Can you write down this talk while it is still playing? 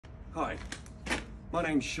Hi, my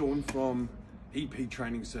name's Sean from EP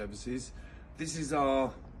Training Services. This is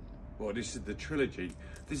the trilogy.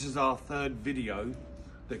 This is our third video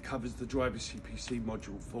that covers the Driver CPC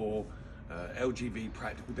Module for LGV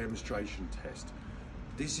practical demonstration test.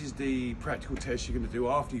 This is the practical test you're going to do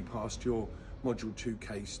after you passed your Module 2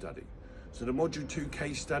 case study. So the Module 2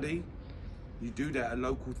 case study, you do that at a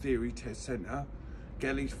local theory test centre,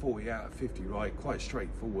 get at least 40 out of 50 right, quite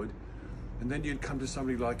straightforward. And then you'd come to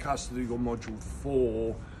somebody like us to do your Module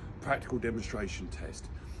 4 practical demonstration test.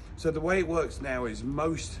 So the way it works now is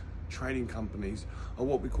most training companies are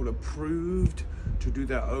what we call approved to do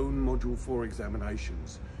their own Module 4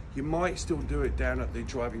 examinations. You might still do it down at the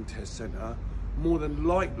driving test centre. More than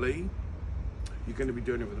likely, you're going to be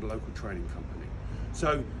doing it with a local training company.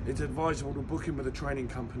 So it's advisable to book in with a training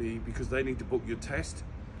company because they need to book your test,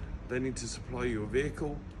 they need to supply you a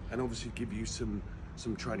vehicle, and obviously give you some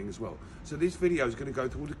training as well. So this video is going to go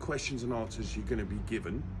through all the questions and answers you're going to be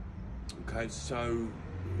given. Okay, so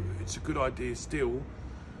it's a good idea still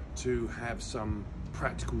to have some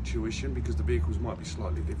practical tuition because the vehicles might be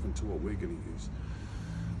slightly different to what we're going to use.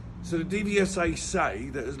 So the DVSA say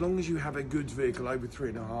that as long as you have a goods vehicle over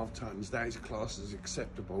 3.5 tons, that is classed as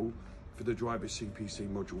acceptable for the Driver CPC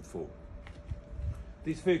Module 4.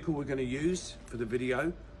 This vehicle we're going to use for the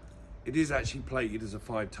video, it is actually plated as a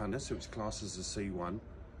 5-tonner, so it's classed as a C1.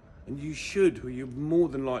 And you're more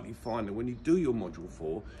than likely find that when you do your Module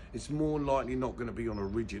 4, it's more likely not going to be on a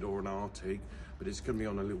rigid or an Arctic, but it's going to be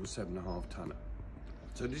on a little 7.5 tonner.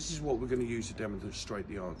 So this is what we're going to use to demonstrate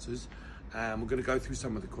the answers. And we're going to go through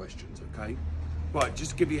some of the questions, okay? Right,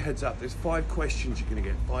 just to give you a heads up, there's 5 questions you're going to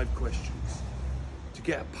get, 5 questions. To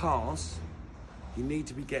get a pass, you need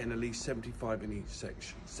to be getting at least 75 in each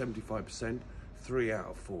section, 75%, 3 out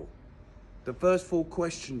of 4. The first 4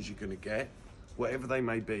 questions you're going to get, whatever they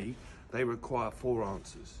may be, they require 4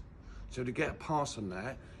 answers. So to get a pass on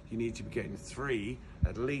that, you need to be getting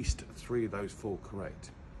at least 3 of those 4 correct.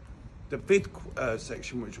 The 5th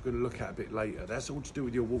section, which we're going to look at a bit later, that's all to do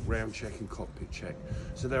with your walk round check and cockpit check.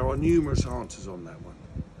 So there are numerous answers on that one.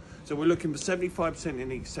 So we're looking for 75%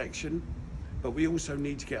 in each section, but we also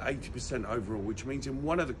need to get 80% overall, which means in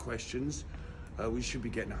one of the questions, we should be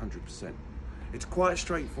getting 100%. It's quite a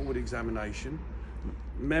straightforward examination.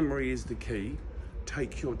 Memory is the key.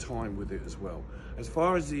 Take your time with it as well. As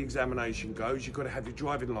far as the examination goes, you've got to have your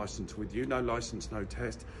driving license with you. No license, no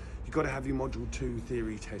test. You've got to have your Module 2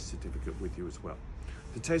 theory test certificate with you as well.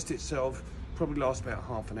 The test itself probably lasts about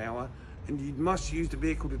half an hour, and you must use the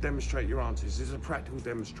vehicle to demonstrate your answers. This is a practical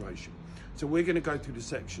demonstration. So we're going to go through the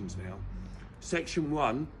sections now. Section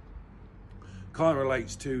 1 kind of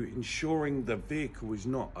relates to ensuring the vehicle is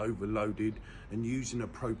not overloaded and using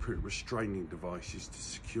appropriate restraining devices to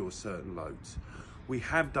secure certain loads. We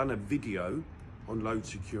have done a video on load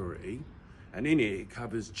security, and in it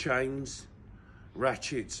covers chains,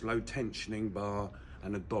 ratchets, low tensioning bar,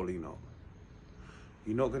 and a dolly knot.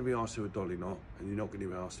 You're not going to be asked to a dolly knot, and you're not going to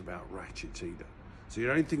be asked about ratchets either. So the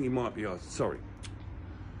only thing you might be asked,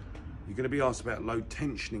 you're going to be asked about low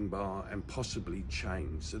tensioning bar and possibly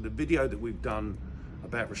chains. So the video that we've done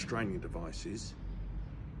about restraining devices,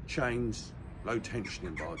 chains, low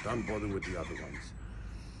tensioning bar, don't bother with the other ones.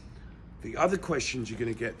 The other questions you're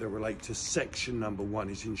going to get that relate to section number 1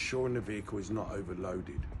 is ensuring the vehicle is not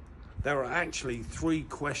overloaded. There are actually 3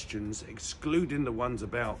 questions, excluding the ones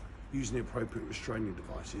about using the appropriate restraining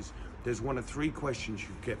devices. There's 1 of 3 questions you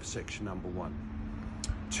get for section number 1.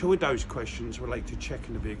 2 of those questions relate to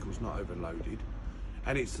checking the vehicle's not overloaded,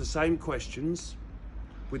 and it's the same questions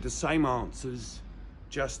with the same answers,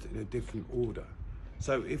 just in a different order.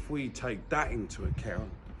 So if we take that into account,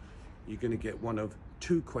 you're going to get 1 of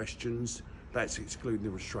 2 questions that's excluding the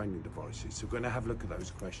restraining devices. So we're going to have a look at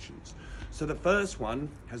those questions. So the first one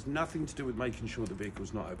has nothing to do with making sure the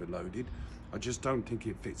vehicle's not overloaded. I just don't think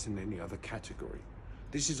it fits in any other category.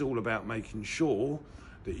 This is all about making sure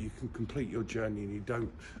that you can complete your journey and you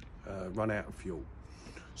don't run out of fuel.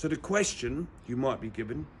 So the question you might be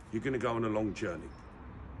given, you're going to go on a long journey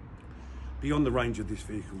beyond the range of this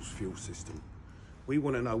vehicle's fuel system. We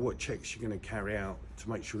want to know what checks you're going to carry out to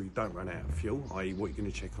make sure you don't run out of fuel, i.e. what you're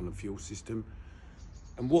going to check on the fuel system,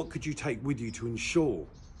 and what could you take with you to ensure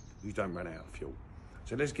you don't run out of fuel.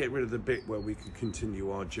 So let's get rid of the bit where we can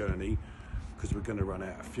continue our journey because we're going to run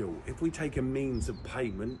out of fuel. If we take a means of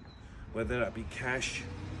payment, whether that be cash,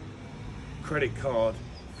 credit card,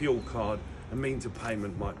 fuel card, a means of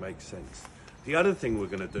payment might make sense. The other thing we're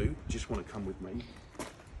going to do, just want to come with me,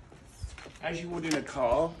 as you would in a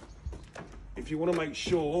car, if you want to make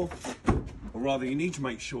sure, or rather you need to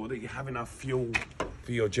make sure that you have enough fuel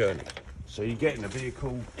for your journey. So you get in a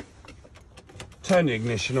vehicle, turn the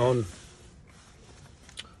ignition on.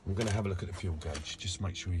 I'm going to have a look at the fuel gauge. Just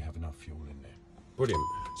make sure you have enough fuel in there. Brilliant.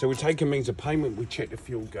 So we're taking means of payment. We check the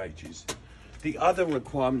fuel gauges. The other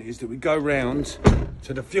requirement is that we go round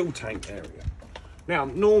to the fuel tank area. Now,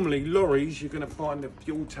 normally lorries, you're going to find the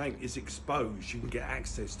fuel tank is exposed. You can get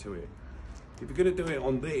access to it. If you're going to do it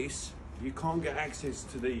on this, you can't get access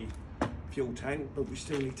to the fuel tank, but we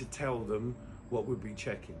still need to tell them what we'll be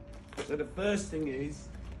checking. So the first thing is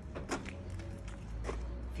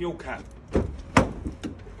fuel cap.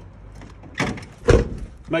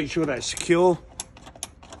 Make sure that's secure.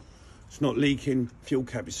 It's not leaking. Fuel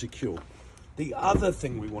cap is secure. The other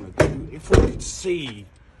thing we want to do, if we could see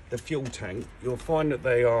the fuel tank, you'll find that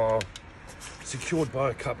they are secured by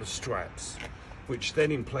a couple of straps, which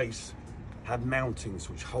then in place have mountings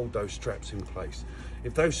which hold those straps in place.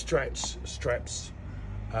 If those straps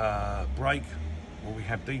break or we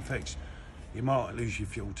have defects, you might lose your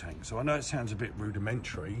fuel tank. So I know it sounds a bit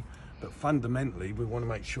rudimentary, but fundamentally we want to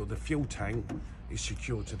make sure the fuel tank is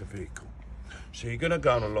secure to the vehicle. So you're going to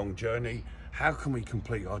go on a long journey. How can we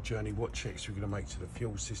complete our journey? What checks are we going to make to the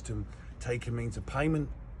fuel system? Take a means of payment,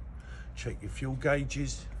 check your fuel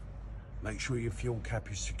gauges, make sure your fuel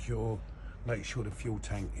cap is secure, make sure the fuel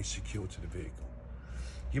tank is secure to the vehicle.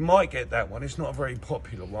 You might get that one. It's not a very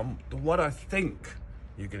popular one. The one I think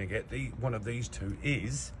you're going to get, one of these two,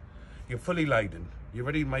 is you're fully laden. You're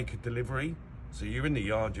ready to make a delivery. So you're in the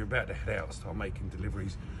yard, you're about to head out, start making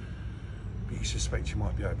deliveries, but you suspect you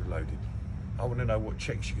might be overloaded. I want to know what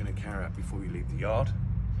checks you're going to carry out before you leave the yard.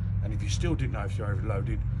 And if you still didn't know if you're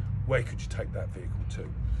overloaded, where could you take that vehicle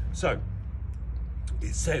to? So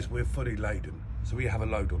it says we're fully laden. So we have a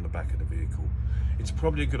load on the back of the vehicle. It's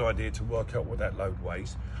probably a good idea to work out what that load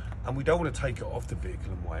weighs. And we don't want to take it off the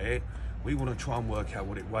vehicle and weigh it. We want to try and work out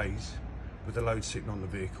what it weighs with the load sitting on the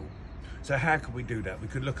vehicle. So how can we do that? We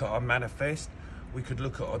could look at our manifest. We could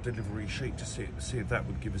look at our delivery sheet to see if that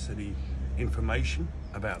would give us any information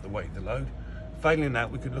about the weight of the load. Failing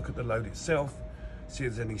that, we could look at the load itself, see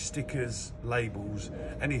if there's any stickers, labels,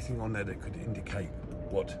 anything on there that could indicate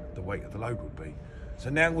what the weight of the load would be. So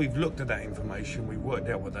now we've looked at that information, we've worked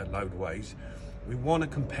out what that load weighs, we want to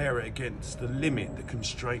compare it against the limit, the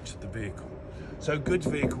constraints of the vehicle. So goods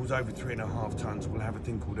vehicles over 3.5 tons will have a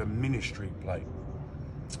thing called a ministry plate,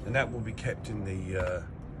 and that will be kept in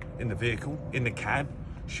the vehicle, in the cab,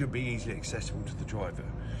 should be easily accessible to the driver.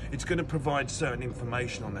 It's going to provide certain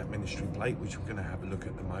information on that ministry plate, which we're going to have a look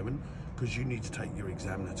at the moment, because you need to take your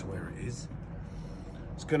examiner to where it is.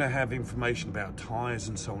 It's going to have information about tyres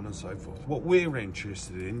and so on and so forth. What we're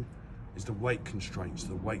interested in is the weight constraints,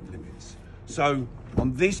 the weight limits. So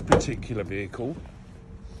on this particular vehicle,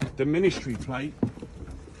 the ministry plate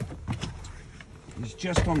is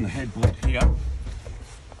just on the headboard here.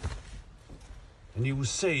 And you will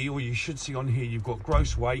see, or you should see on here, you've got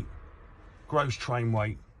gross weight, gross train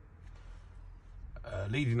weight,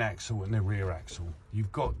 leading axle and the rear axle.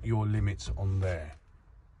 You've got your limits on there.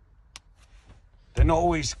 They're not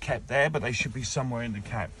always kept there, but they should be somewhere in the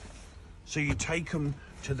cab. So you take them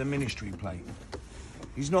to the ministry plate.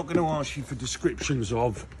 He's not going to ask you for descriptions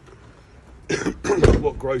of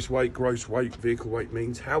what gross weight, vehicle weight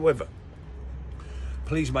means. However,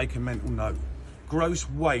 please make a mental note. Gross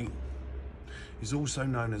weight is also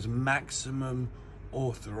known as maximum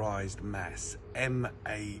authorized mass,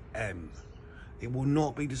 MAM. It will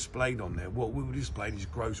not be displayed on there. What will be displayed is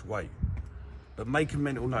gross weight. But make a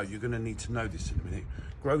mental note, you're going to need to know this in a minute.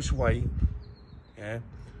 Gross weight,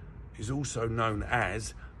 is also known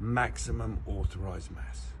as maximum authorized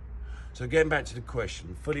mass. So getting back to the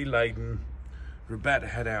question, fully laden, we're about to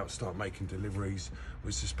head out, start making deliveries.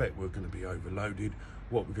 We suspect we're going to be overloaded.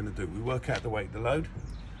 What we're going to do, we work out the weight of the load,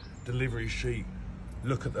 delivery sheet,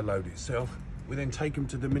 look at the load itself. We then take them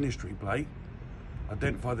to the ministry plate,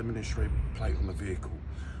 identify the ministry plate on the vehicle.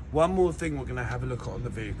 One more thing we're going to have a look at on the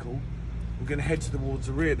vehicle. We're going to head towards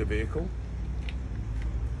the rear of the vehicle.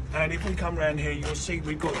 And if we come around here, you'll see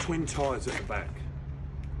we've got twin tyres at the back.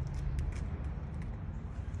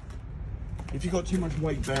 If you've got too much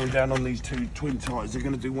weight bearing down on these two twin tyres, they're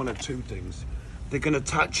going to do one of two things. They're going to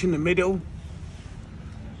touch in the middle,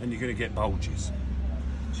 and you're going to get bulges.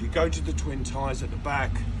 So you go to the twin tyres at the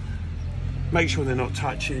back, make sure they're not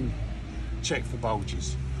touching, check for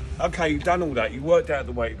bulges. Okay, you've done all that, you worked out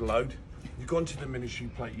the weight of the load, you've gone to the ministry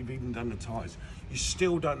plate, you've even done the tyres. You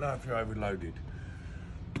still don't know if you're overloaded.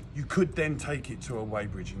 You could then take it to a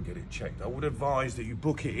weighbridge and get it checked. I would advise that you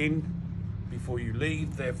book it in before you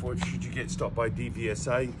leave. Therefore, should you get stopped by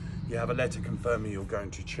DVSA, you have a letter confirming you're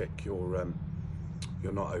going to check you're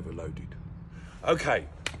not overloaded. Okay,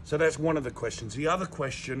 so that's one of the questions. The other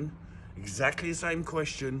question, exactly the same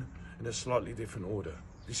question, in a slightly different order.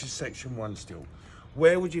 This is section 1 still.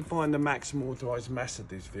 Where would you find the maximum authorised mass of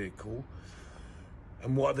this vehicle?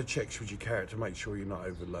 And what other checks would you carry out to make sure you're not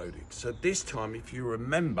overloaded? So this time, if you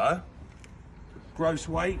remember, gross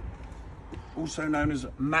weight, also known as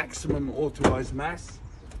maximum authorised mass.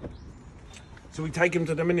 So we take them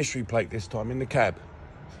to the ministry plate this time in the cab,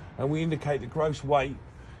 and we indicate the gross weight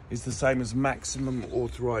is the same as maximum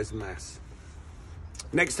authorised mass.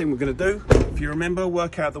 Next thing we're going to do, if you remember,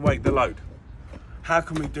 work out the weight of the load. How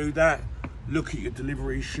can we do that? Look at your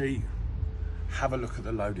delivery sheet, have a look at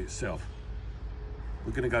the load itself.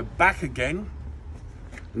 We're going to go back again,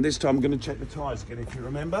 and this time I'm going to check the tyres again, if you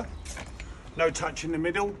remember. No touch in the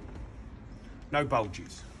middle, no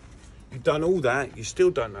bulges. You've done all that, you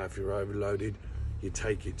still don't know if you're overloaded, you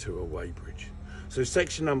take it to a weighbridge. So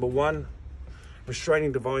section number 1,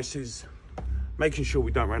 restraining devices, making sure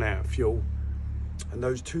we don't run out of fuel, and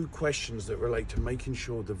those 2 questions that relate to making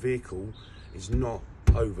sure the vehicle is not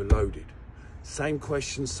overloaded. Same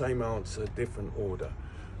question, same answer, different order.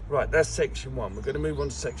 Right, that's section 1. We're going to move on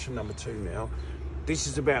to section number 2 now. This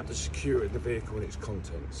is about the security of the vehicle and its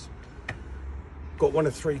contents. Got one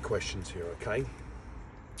of 3 questions here, okay?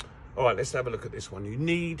 All right, let's have a look at this one. You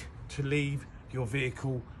need to leave your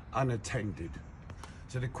vehicle unattended.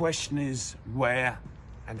 So the question is where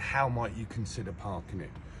and how might you consider parking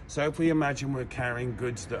it? So if we imagine we're carrying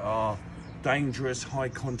goods that are dangerous, high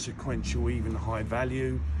consequential, even high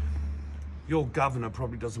value, your governor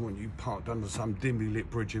probably doesn't want you parked under some dimly lit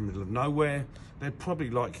bridge in the middle of nowhere. They'd probably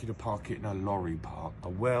like you to park it in a lorry park, a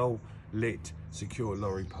well-lit, secure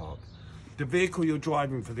lorry park. The vehicle you're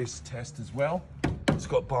driving for this test as well, it's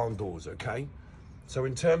got barn doors, okay? So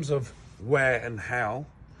in terms of where and how,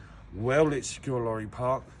 well-lit, secure lorry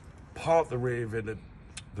park, park the rear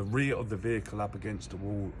of the vehicle up against a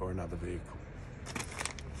wall or another vehicle.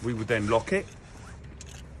 We would then lock it,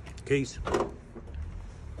 keys.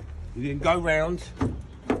 You then go round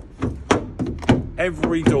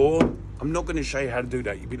every door. I'm not going to show you how to do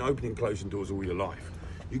that. You've been opening and closing doors all your life.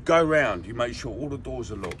 You go round, you make sure all the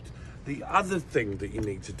doors are locked. The other thing that you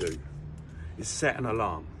need to do is set an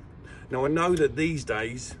alarm. Now I know that these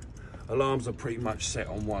days, alarms are pretty much set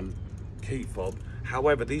on one key fob.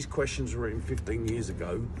 However, these questions were written 15 years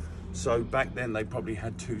ago. So back then they probably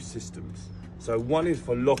had 2 systems. So one is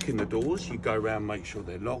for locking the doors. You go around, make sure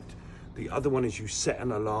they're locked. The other one is you set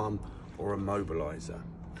an alarm or a mobiliser.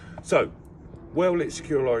 So, well-lit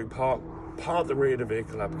secure lorry park, park the rear of the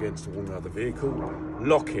vehicle up against the wall of another vehicle,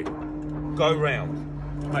 lock it, go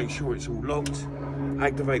round, make sure it's all locked,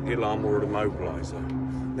 activate the alarm or the mobiliser.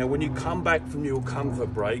 Now when you come back from your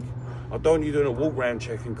comfort break, I don't want you doing a walk round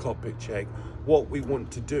check and cockpit check. What we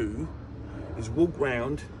want to do is walk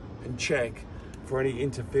round and check for any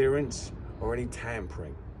interference or any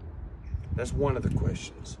tampering. That's one of the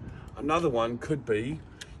questions. Another one could be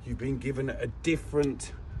you've been given a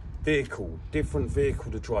different vehicle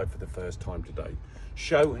to drive for the first time today.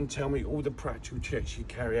 Show and tell me all the practical checks you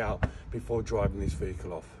carry out before driving this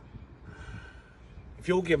vehicle off. If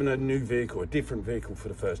you're given a new vehicle, a different vehicle for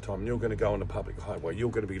the first time, and you're going to go on a public highway, you're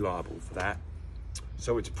going to be liable for that.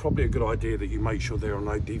 So it's probably a good idea that you make sure there are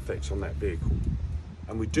no defects on that vehicle.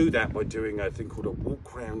 And we do that by doing a thing called a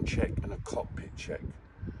walk round check and a cockpit check.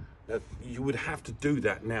 Now, you would have to do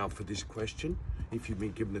that now for this question if you've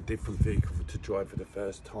been given a different vehicle to drive for the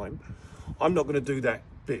first time. I'm not going to do that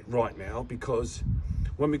bit right now because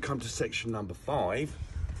when we come to section number 5,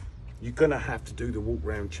 you're going to have to do the walk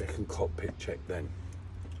round check and cockpit check then.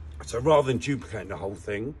 So rather than duplicating the whole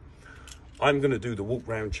thing, I'm going to do the walk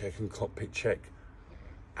round check and cockpit check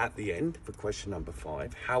at the end for question number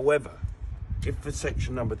 5. However, if for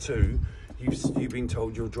section number 2, you've been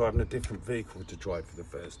told you're driving a different vehicle to drive for the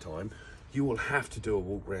first time, you will have to do a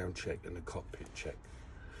walk round check and a cockpit check.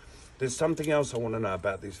 There's something else I want to know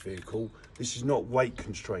about this vehicle. This is not weight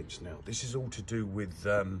constraints now. This is all to do with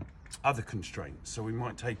other constraints. So we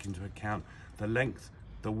might take into account the length,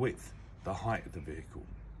 the width, the height of the vehicle.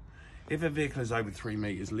 If a vehicle is over 3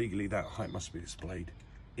 meters, legally that height must be displayed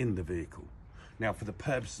in the vehicle. Now for the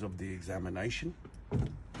purposes of the examination,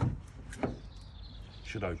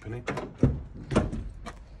 should open it.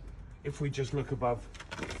 If we just look above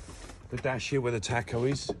the dash here where the tacho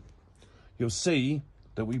is, you'll see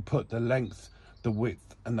that we put the length, the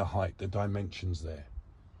width and the height, the dimensions there.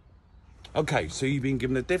 Okay, so you've been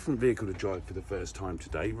given a different vehicle to drive for the first time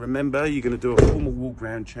today. Remember, you're going to do a formal walk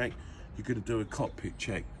round check, you're going to do a cockpit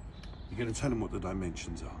check, you're going to tell them what the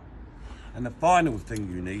dimensions are. And the final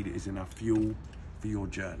thing you need is enough fuel for your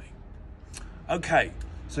journey. Okay,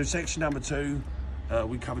 so section number 2,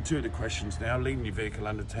 we covered 2 of the questions now: leaving your vehicle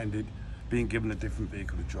unattended, being given a different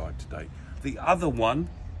vehicle to drive today. The other one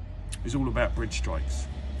is all about bridge strikes.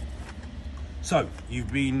 So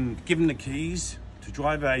you've been given the keys to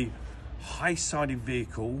drive a high-sided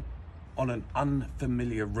vehicle on an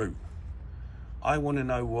unfamiliar route. I want to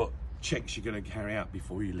know what checks you're going to carry out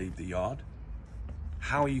before you leave the yard,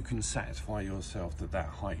 how you can satisfy yourself that that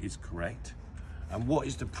height is correct, and what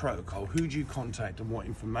is the protocol, who do you contact, and what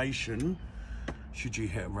information should you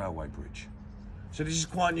hit a railway bridge. So this is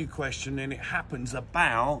quite a new question, and it happens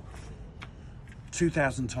about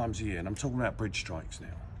 2,000 times a year, and I'm talking about bridge strikes now.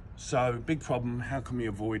 So big problem, how can we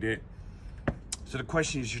avoid it? So the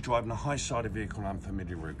question is, you're driving a high-sided vehicle on an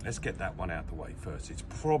unfamiliar route. Let's get that one out of the way first. It's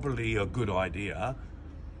probably a good idea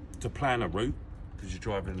to plan a route, because you're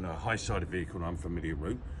driving a high-sided vehicle on an unfamiliar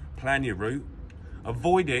route. Plan your route,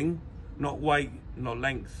 avoiding not weight, not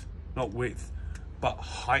length, not width, but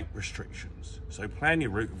height restrictions. So plan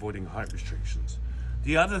your route, avoiding height restrictions.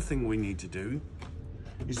 The other thing we need to do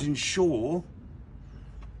is ensure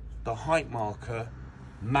the height marker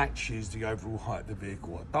matches the overall height of the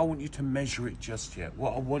vehicle. I don't want you to measure it just yet.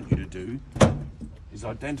 What I want you to do is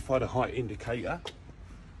identify the height indicator,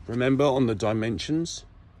 remember, on the dimensions,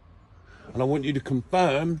 and I want you to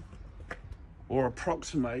confirm or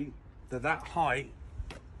approximate that that height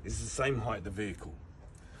is the same height of the vehicle.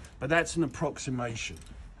 But that's an approximation.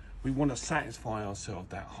 We want to satisfy ourselves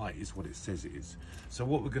that height is what it says it is. So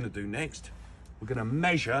what we're going to do next, we're going to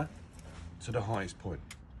measure to the highest point.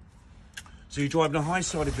 So you're driving a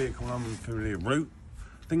high-sided vehicle on an unfamiliar route.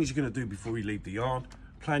 Things you're going to do before you leave the yard: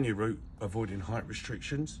 plan your route, avoiding height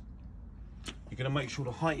restrictions. You're going to make sure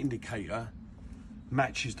the height indicator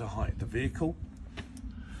matches the height of the vehicle,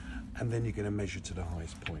 and then you're going to measure to the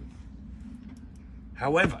highest point.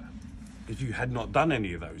 However, if you had not done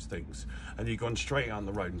any of those things and you'd gone straight on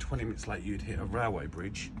the road and 20 minutes later you'd hit a railway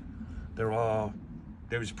bridge, there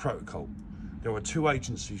is protocol. There are 2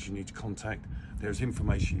 agencies you need to contact. There's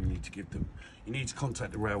information you need to give them. You need to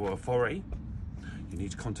contact the railway authority, you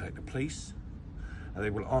need to contact the police, and they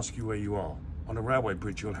will ask you where you are. On a railway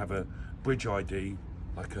bridge, you'll have a bridge ID,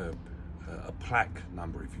 like a plaque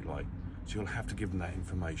number, if you like, so you'll have to give them that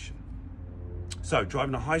information. So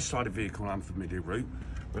driving a high-sided vehicle on an unfamiliar route,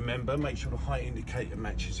 remember, make sure the height indicator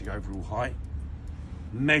matches the overall height,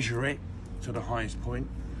 measure it to the highest point,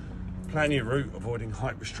 plan your route, avoiding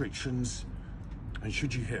height restrictions, and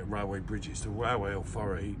should you hit a railway bridge, it's the railway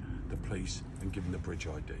authority, the police, and give them the bridge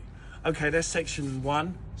ID. Okay, that's section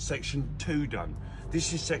 1. Section 2 done.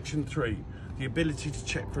 This is section 3, the ability to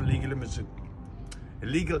check for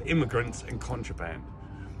illegal immigrants and contraband.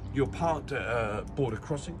 You're parked at a border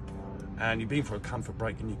crossing and you've been for a comfort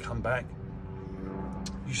break and you come back.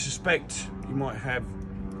 You suspect you might have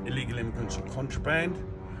illegal immigrants or contraband.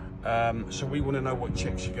 So we want to know what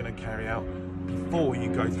checks you're going to carry out before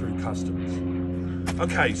you go through customs.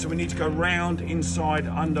 Okay, so we need to go round, inside,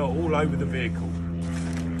 under, all over the vehicle.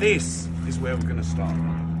 This is where we're going to start.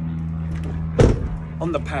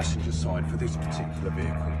 On the passenger side for this particular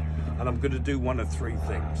vehicle, and I'm going to do one of 3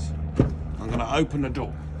 things. I'm going to open the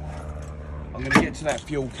door. I'm going to get to that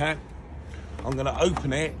fuel cap. I'm going to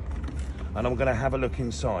open it, and I'm going to have a look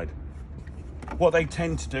inside. What they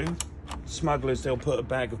tend to do, smugglers, they'll put a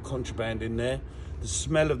bag of contraband in there. The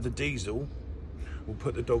smell of the diesel will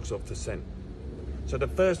put the dogs off the scent. So the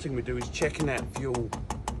first thing we do is check in that fuel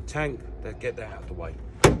tank, get that out of the way.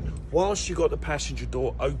 Whilst you've got the passenger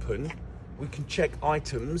door open, we can check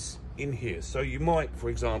items in here. So you might, for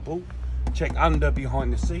example, check under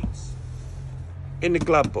behind the seats, in the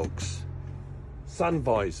glove box, sun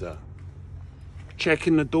visor,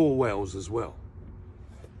 checking the door wells as well.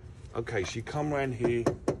 Okay, so you come around here,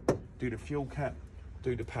 do the fuel cap,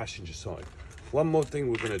 do the passenger side. One more thing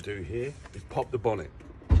we're going to do here is pop the bonnet,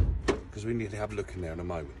 because we need to have a look in there in a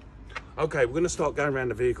moment. Okay, we're going to start going around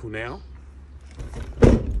the vehicle now,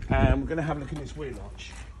 and we're going to have a look in this wheel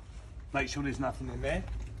arch. Make sure there's nothing in there.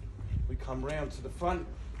 We come round to the front,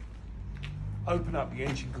 open up the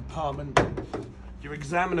engine compartment. Your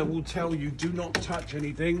examiner will tell you do not touch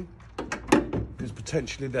anything, because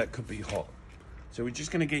potentially that could be hot. So we're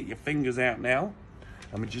just going to get your fingers out now,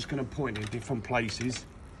 and we're just going to point in different places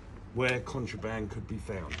where contraband could be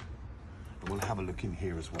found. And we'll have a look in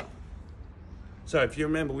here as well. So if you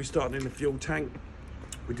remember, we started in the fuel tank,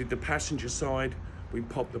 we did the passenger side, we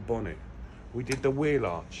popped the bonnet, we did the wheel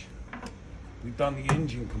arch, we've done the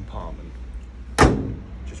engine compartment.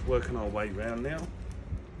 Just working our way around now.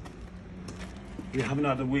 We have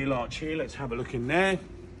another wheel arch here, let's have a look in there.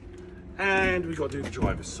 And we've got to do the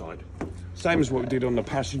driver's side. Same as what we did on the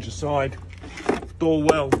passenger side. Door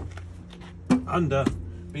well, under,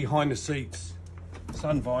 behind the seats,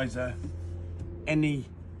 sun visor, any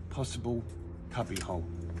possible cubby hole.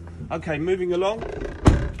 Okay, moving along.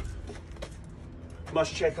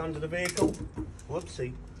 Must check under the vehicle.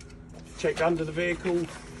 Whoopsie. Check under the vehicle.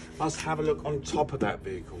 Must have a look on top of that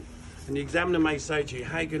vehicle. And the examiner may say to you,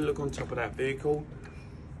 how are you going to look on top of that vehicle?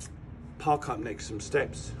 Park up next to some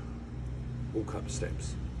steps. Walk up the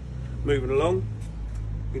steps. Moving along,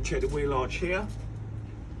 you can check the wheel arch here.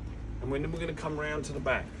 And then we're going to come round to the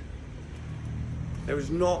back. There is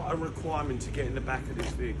not a requirement to get in the back of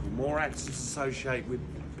this vehicle. More accidents associated with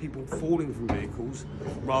people falling from vehicles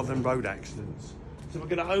rather than road accidents. So we're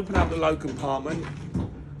going to open up the low compartment.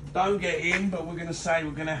 Don't get in, but we're going to say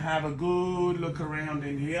we're going to have a good look around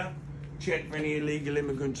in here. Check for any illegal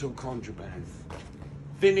immigrants or contraband.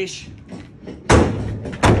 Finish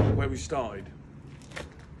where we started,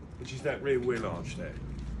 which is that rear wheel arch there.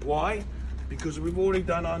 Why? Because we've already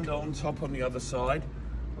done under on top on the other side,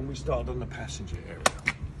 and we started on the passenger area.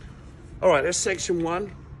 All right, that's section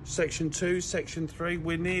 1, section 2, section 3.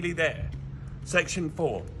 We're nearly there. Section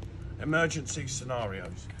 4, emergency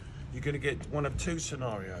scenarios. You're going to get one of 2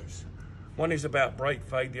 scenarios. One is about brake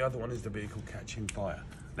fade, the other one is the vehicle catching fire.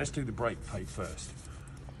 Let's do the brake fade first.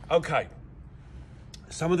 Okay,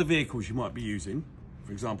 some of the vehicles you might be using,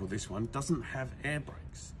 for example this one, doesn't have air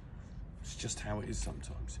brakes. It's just how it is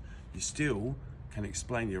sometimes. You still can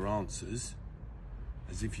explain your answers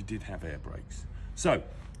as if you did have air brakes. So,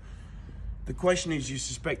 the question is, you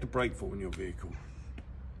suspect a brake fault in your vehicle.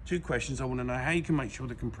 2 questions. I want to know how you can make sure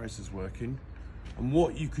the compressor's working and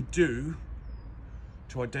what you could do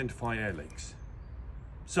to identify air leaks.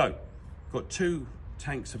 So, got 2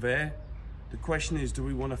 tanks of air. The question is, do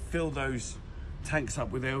we want to fill those tanks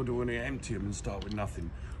up with air, or do we want to empty them and start with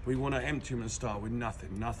nothing? We want to empty them and start with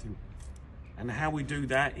nothing. And how we do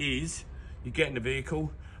that is, you get in the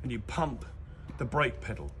vehicle and you pump the brake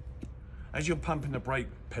pedal. As you're pumping the brake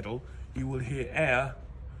pedal, you will hear air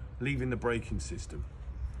leaving the braking system.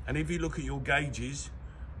 And if you look at your gauges,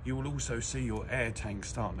 you will also see your air tank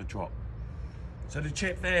starting to drop. So to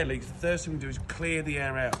check for air leaks, the first thing we do is clear the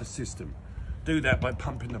air out of the system. Do that by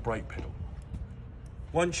pumping the brake pedal.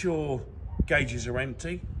 Once your gauges are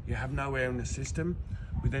empty, you have no air in the system,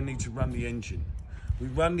 we then need to run the engine. We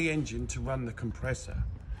run the engine to run the compressor.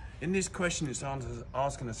 In this question, it's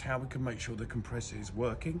asking us how we can make sure the compressor is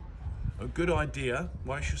working. A good idea,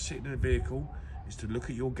 whilst you're sitting in a vehicle, is to look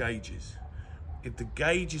at your gauges. If the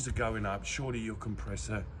gauges are going up, surely your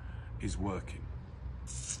compressor is working.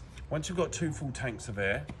 Once you've got 2 full tanks of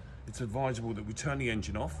air, it's advisable that we turn the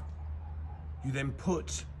engine off. You then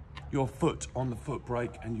put your foot on the foot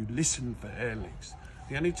brake and you listen for air leaks.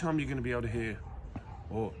 The only time you're going to be able to hear,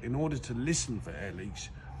 or in order to listen for air leaks,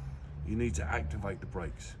 you need to activate the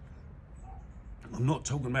brakes. I'm not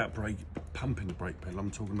talking about pumping the brake pedal,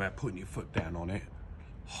 I'm talking about putting your foot down on it,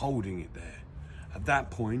 holding it there. At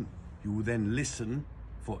that point, you will then listen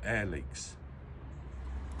for air leaks.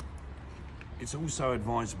 It's also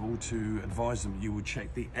advisable to advise them you will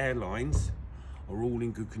check the air lines are all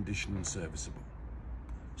in good condition and serviceable.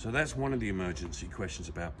 So that's one of the emergency questions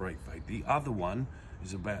about brake fade. The other one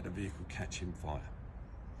is about the vehicle catching fire.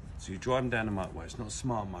 So you're driving down the motorway, it's not a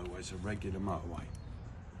smart motorway, it's a regular motorway.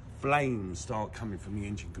 Flames start coming from the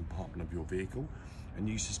engine compartment of your vehicle, and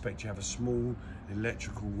you suspect you have a small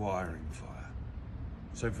electrical wiring fire.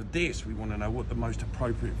 So for this, we want to know what the most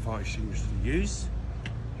appropriate fire extinguisher to use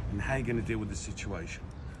and how you're going to deal with the situation.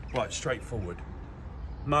 Right, straightforward.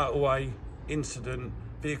 Motorway, incident,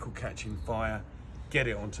 vehicle catching fire, get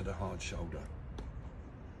it onto the hard shoulder.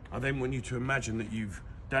 I then want you to imagine that you've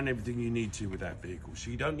done everything you need to with that vehicle.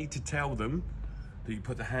 So you don't need to tell them that you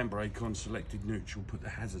put the handbrake on, selected neutral, put the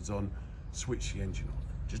hazards on, switch the engine on.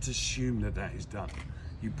 Just assume that that is done.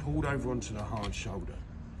 You pulled over onto the hard shoulder.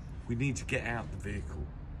 We need to get out the vehicle.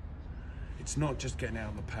 It's not just getting out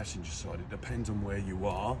on the passenger side. It depends on where you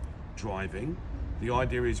are driving. The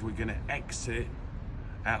idea is we're going to exit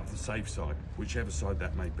out of the safe side, whichever side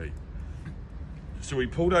that may be. So we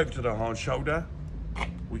pulled over to the hard shoulder.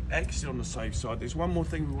 We exit on the safe side. There's one more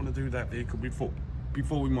thing we want to do with that vehicle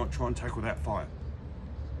before we might try and tackle that fire.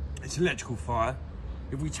 It's electrical fire.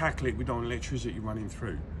 If we tackle it, we don't want electricity running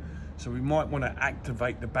through. So we might want to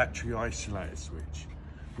activate the battery isolator switch,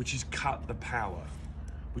 which is cut the power,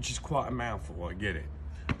 which is quite a mouthful, I get it.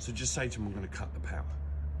 So just say to them, I'm going to cut the power.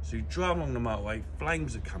 So you drive along the motorway,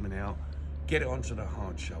 flames are coming out, get it onto the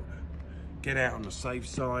hard shoulder, get out on the safe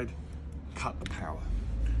side, cut the power.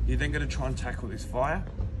 You're then going to try and tackle this fire.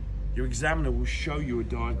 Your examiner will show you a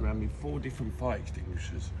diagram with 4 different fire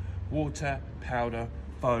extinguishers: water, powder,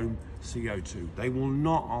 foam, CO2. They will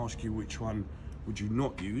not ask you which one would you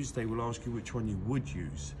not use, they will ask you which one you would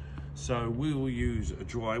use. So we will use a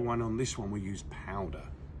dry one. On this one we use powder.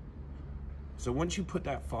 So once you put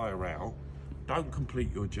that fire out, don't complete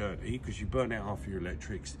your journey because you burn out half your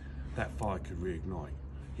electrics, that fire could reignite.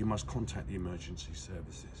 You must contact the emergency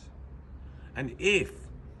services. And if,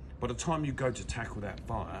 by the time you go to tackle that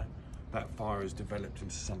fire has developed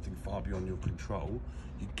into something far beyond your control,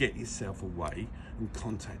 you get yourself away and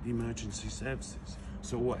contact the emergency services.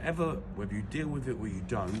 So whether you deal with it or you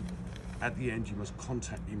don't, at the end you must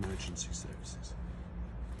contact the emergency services.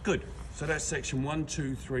 Good, so that's section 1,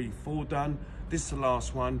 2, 3, 4 done. This is the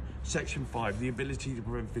last one, section 5, the ability to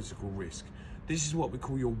prevent physical risk. This is what we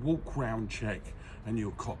call your walk round check and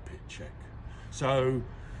your cockpit check. So,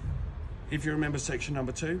 if you remember section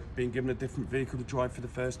number 2, being given a different vehicle to drive for the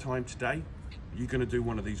first time today, you're going to do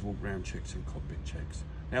one of these walk round checks and cockpit checks.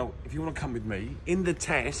 Now, if you want to come with me, in the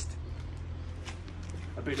test,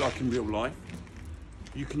 a bit like in real life,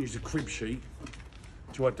 you can use a crib sheet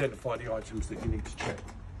to identify the items that you need to check.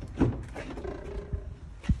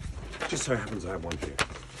 Just so happens I have one here.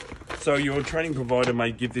 So your training provider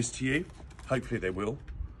may give this to you. Hopefully they will.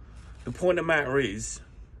 The point of the matter is,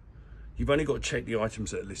 you've only got to check the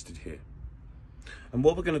items that are listed here. And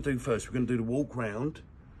what we're going to do first, we're going to do the walk round,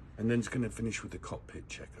 and then it's going to finish with the cockpit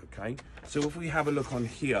check, okay? So if we have a look on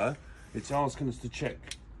here, it's asking us to check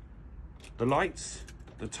the lights,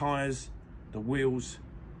 the tyres, the wheels,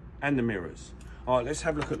 and the mirrors. All right, let's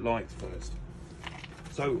have a look at lights first.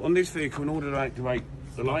 So on this vehicle, in order to activate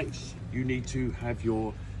the lights, you need to have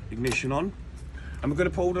your ignition on, and we're going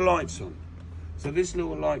to put all the lights on. So this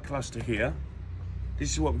little light cluster here,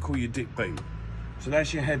 this is what we call your dip beam. So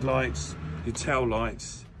that's your headlights, your tail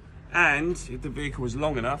lights, and if the vehicle was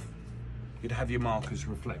long enough, you'd have your markers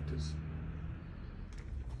reflectors.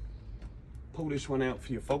 Pull this one out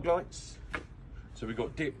for your fog lights. So we've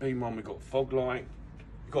got dip beam on, we've got fog light,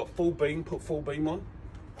 we've got full beam, put full beam on.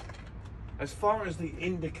 As far as the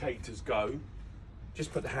indicators go,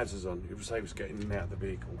 just put the hazards on. It will save us getting in and out of the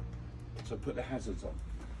vehicle. So put the hazards on.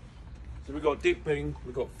 So we've got dip beam,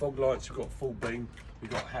 we've got fog lights, we've got full beam, we've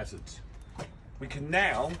got hazards. We can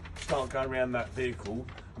now start going around that vehicle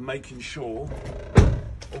and making sure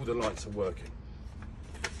all the lights are working.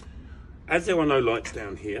 As there are no lights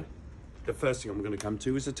down here, the first thing I'm going to come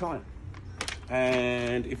to is a tyre.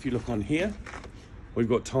 And if you look on here, we've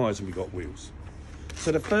got tyres and we've got wheels.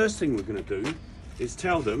 So the first thing we're going to do is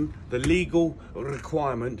tell them the legal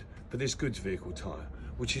requirement for this goods vehicle tyre,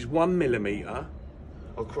 which is 1 millimetre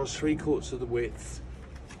across 3/4 of the width,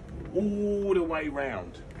 all the way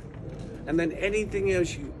round. And then anything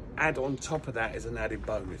else you add on top of that is an added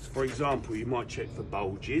bonus. For example, you might check for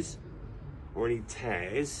bulges, or any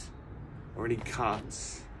tears, or any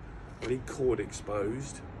cuts, or any cord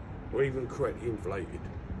exposed, or even correctly inflated.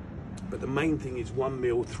 But the main thing is 1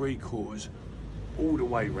 mil 3/4 all the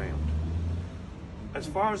way round. As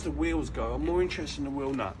far as the wheels go, I'm more interested in the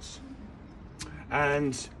wheel nuts.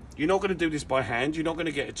 And you're not going to do this by hand, you're not going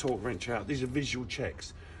to get a torque wrench out. These are visual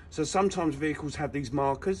checks. So sometimes vehicles have these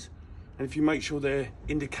markers, and if you make sure they're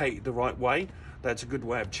indicated the right way, that's a good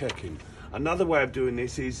way of checking. Another way of doing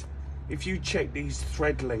this is, if you check these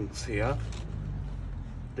thread lengths here,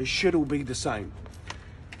 they should all be the same.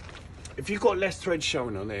 If you've got less thread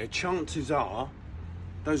showing on there, chances are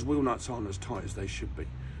those wheel nuts aren't as tight as they should be.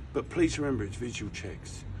 But please remember, it's visual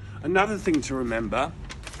checks. Another thing to remember,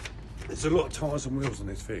 there's a lot of tyres and wheels on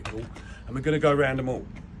this vehicle, and we're going to go around them all.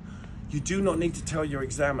 You do not need to tell your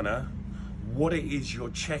examiner what it is you're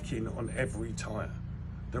checking on every tyre.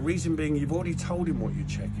 The reason being, you've already told him what you're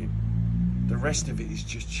checking. The rest of it is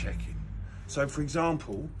just checking. So for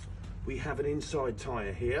example, we have an inside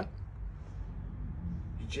tyre here.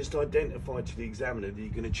 You just identify to the examiner that you're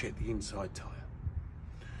going to check the inside tyre.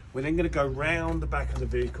 We're then going to go round the back of the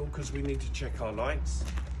vehicle because we need to check our lights.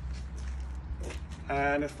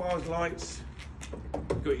 And as far as lights,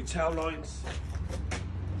 you've got your tail lights,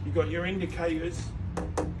 you've got your indicators,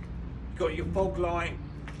 you've got your fog light,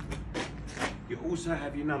 you also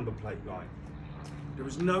have your number plate light. There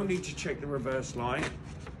is no need to check the reverse light.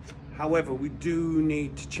 However, we do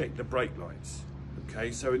need to check the brake lights.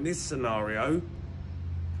 Okay, so in this scenario,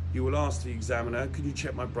 you will ask the examiner, can you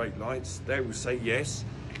check my brake lights? They will say yes.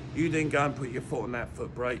 You then go and put your foot on that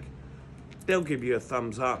foot brake. They'll give you a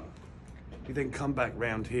thumbs up. You then come back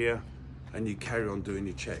round here and you carry on doing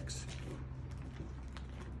your checks.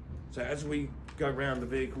 So as we go around the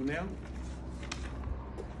vehicle now,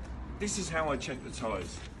 this is how I check the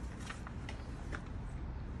tyres.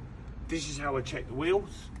 This is how I check the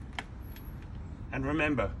wheels. And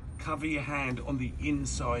remember, cover your hand on the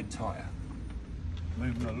inside tyre.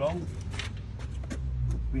 Moving along,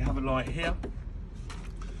 we have a light here.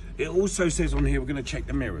 It also says on here we're going to check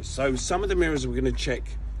the mirrors. So some of the mirrors we're going to check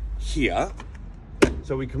here,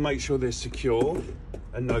 so we can make sure they're secure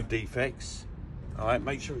and no defects. All right,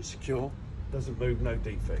 make sure it's secure, doesn't move, no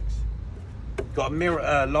defects. Got a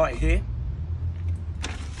mirror light here.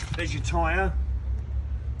 There's your tyre,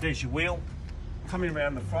 there's your wheel. Coming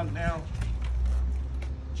around the front now.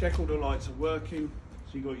 Check all the lights are working.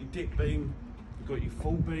 So you've got your dip beam, you've got your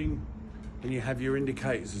full beam, and you have your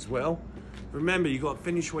indicators as well. Remember, you've got to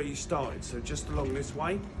finish where you started, so just along this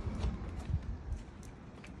way.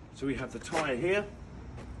 So we have the tyre here,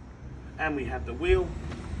 and we have the wheel,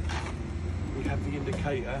 we have the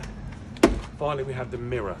indicator, finally we have the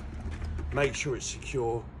mirror. Make sure it's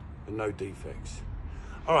secure and no defects.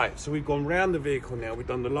 All right, so we've gone round the vehicle now. We've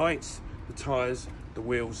done the lights, the tyres, the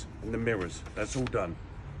wheels, and the mirrors. That's all done.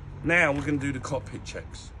 Now we're going to do the cockpit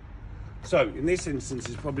checks. So in this instance,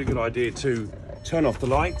 it's probably a good idea to turn off the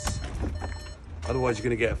lights. Otherwise, you're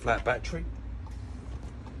going to get a flat battery.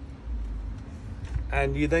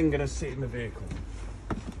 And you're then going to sit in the vehicle.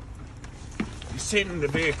 You're sitting in the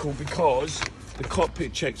vehicle because the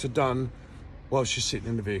cockpit checks are done whilst you're sitting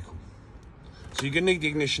in the vehicle. So you're going to need the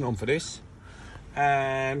ignition on for this.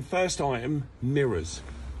 And first item, mirrors.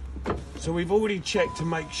 So we've already checked to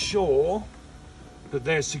make sure that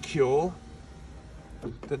they're secure,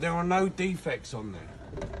 that there are no defects on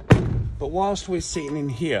there. But whilst we're sitting in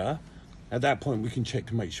here, at that point we can check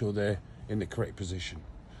to make sure they're in the correct position.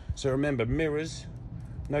 So remember, mirrors,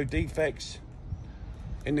 no defects,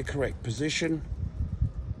 in the correct position,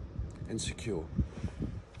 and secure.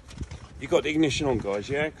 You got the ignition on, guys,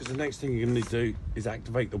 yeah? Because the next thing you're going to do is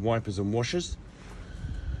activate the wipers and washers.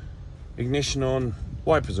 Ignition on,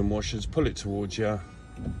 wipers and washers, pull it towards you.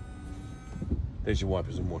 There's your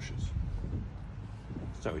wipers and washers.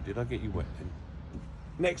 Sorry, did I get you wet then?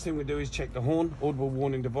 Next thing we do is check the horn, audible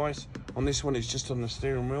warning device. On this one, it's just on the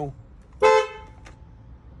steering wheel.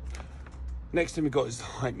 Next thing we got is the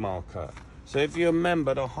height marker. So if you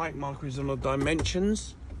remember, the height marker is on the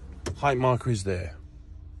dimensions. Height marker is there.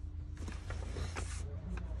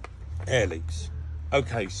 Air leaks.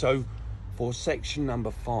 Okay, so for section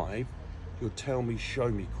number 5, your tell me, show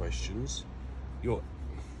me questions.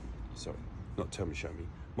 Not tell me, show me.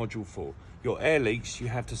 Module 4. Your air leaks, you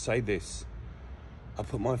have to say this. I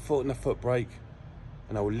put my foot on the foot brake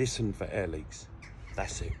and I will listen for air leaks.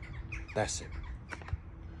 That's it. That's it.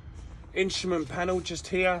 Instrument panel just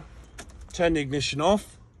here. Turn the ignition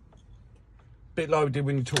off. Bit like we did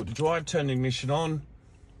when you taught to drive. Turn the ignition on.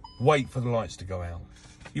 Wait for the lights to go out.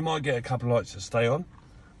 You might get a couple of lights to stay on,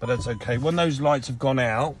 but that's okay. When those lights have gone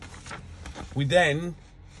out, we then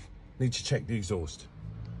need to check the exhaust.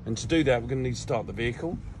 And to do that, we're going to need to start the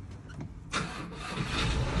vehicle.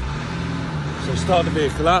 So start the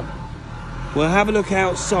vehicle up. We'll have a look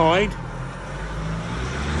outside.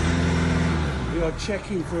 We are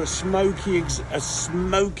checking for a smoky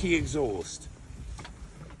exhaust.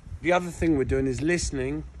 The other thing we're doing is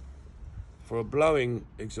listening for a blowing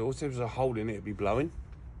exhaust. If there was a hole in it, it'd be blowing.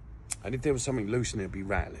 And if there was something loose in it, it'd be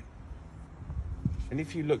rattling. And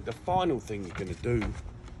if you look, the final thing you're going to do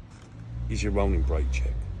is your rolling brake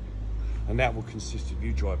check. And that will consist of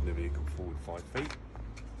you driving the vehicle forward 5 feet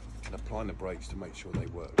and applying the brakes to make sure they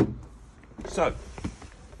work. So,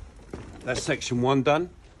 that's section 1 done.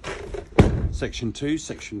 Section 2,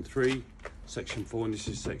 section 3, section 4, and this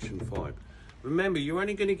is section 5. Remember, you're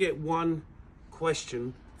only going to get one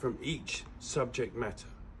question from each subject matter.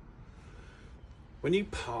 When you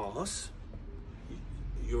pass,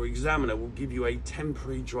 your examiner will give you a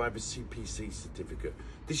temporary driver CPC certificate.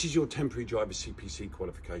 This is your temporary driver CPC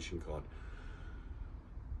qualification card.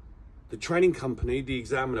 The training company, the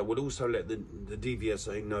examiner, will also let the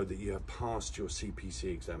DVSA know that you have passed your CPC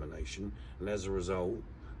examination, and as a result,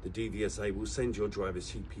 the DVSA will send your driver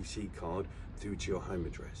CPC card through to your home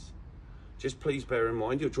address. Just please bear in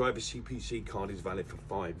mind, your driver CPC card is valid for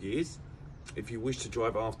 5 years. If you wish to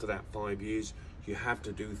drive after that 5 years, you have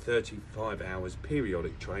to do 35 hours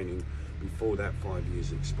periodic training before that 5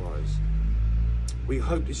 years expires. We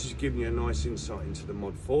hope this has given you a nice insight into the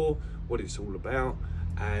Mod 4, what it's all about,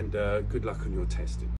 and good luck on your testing.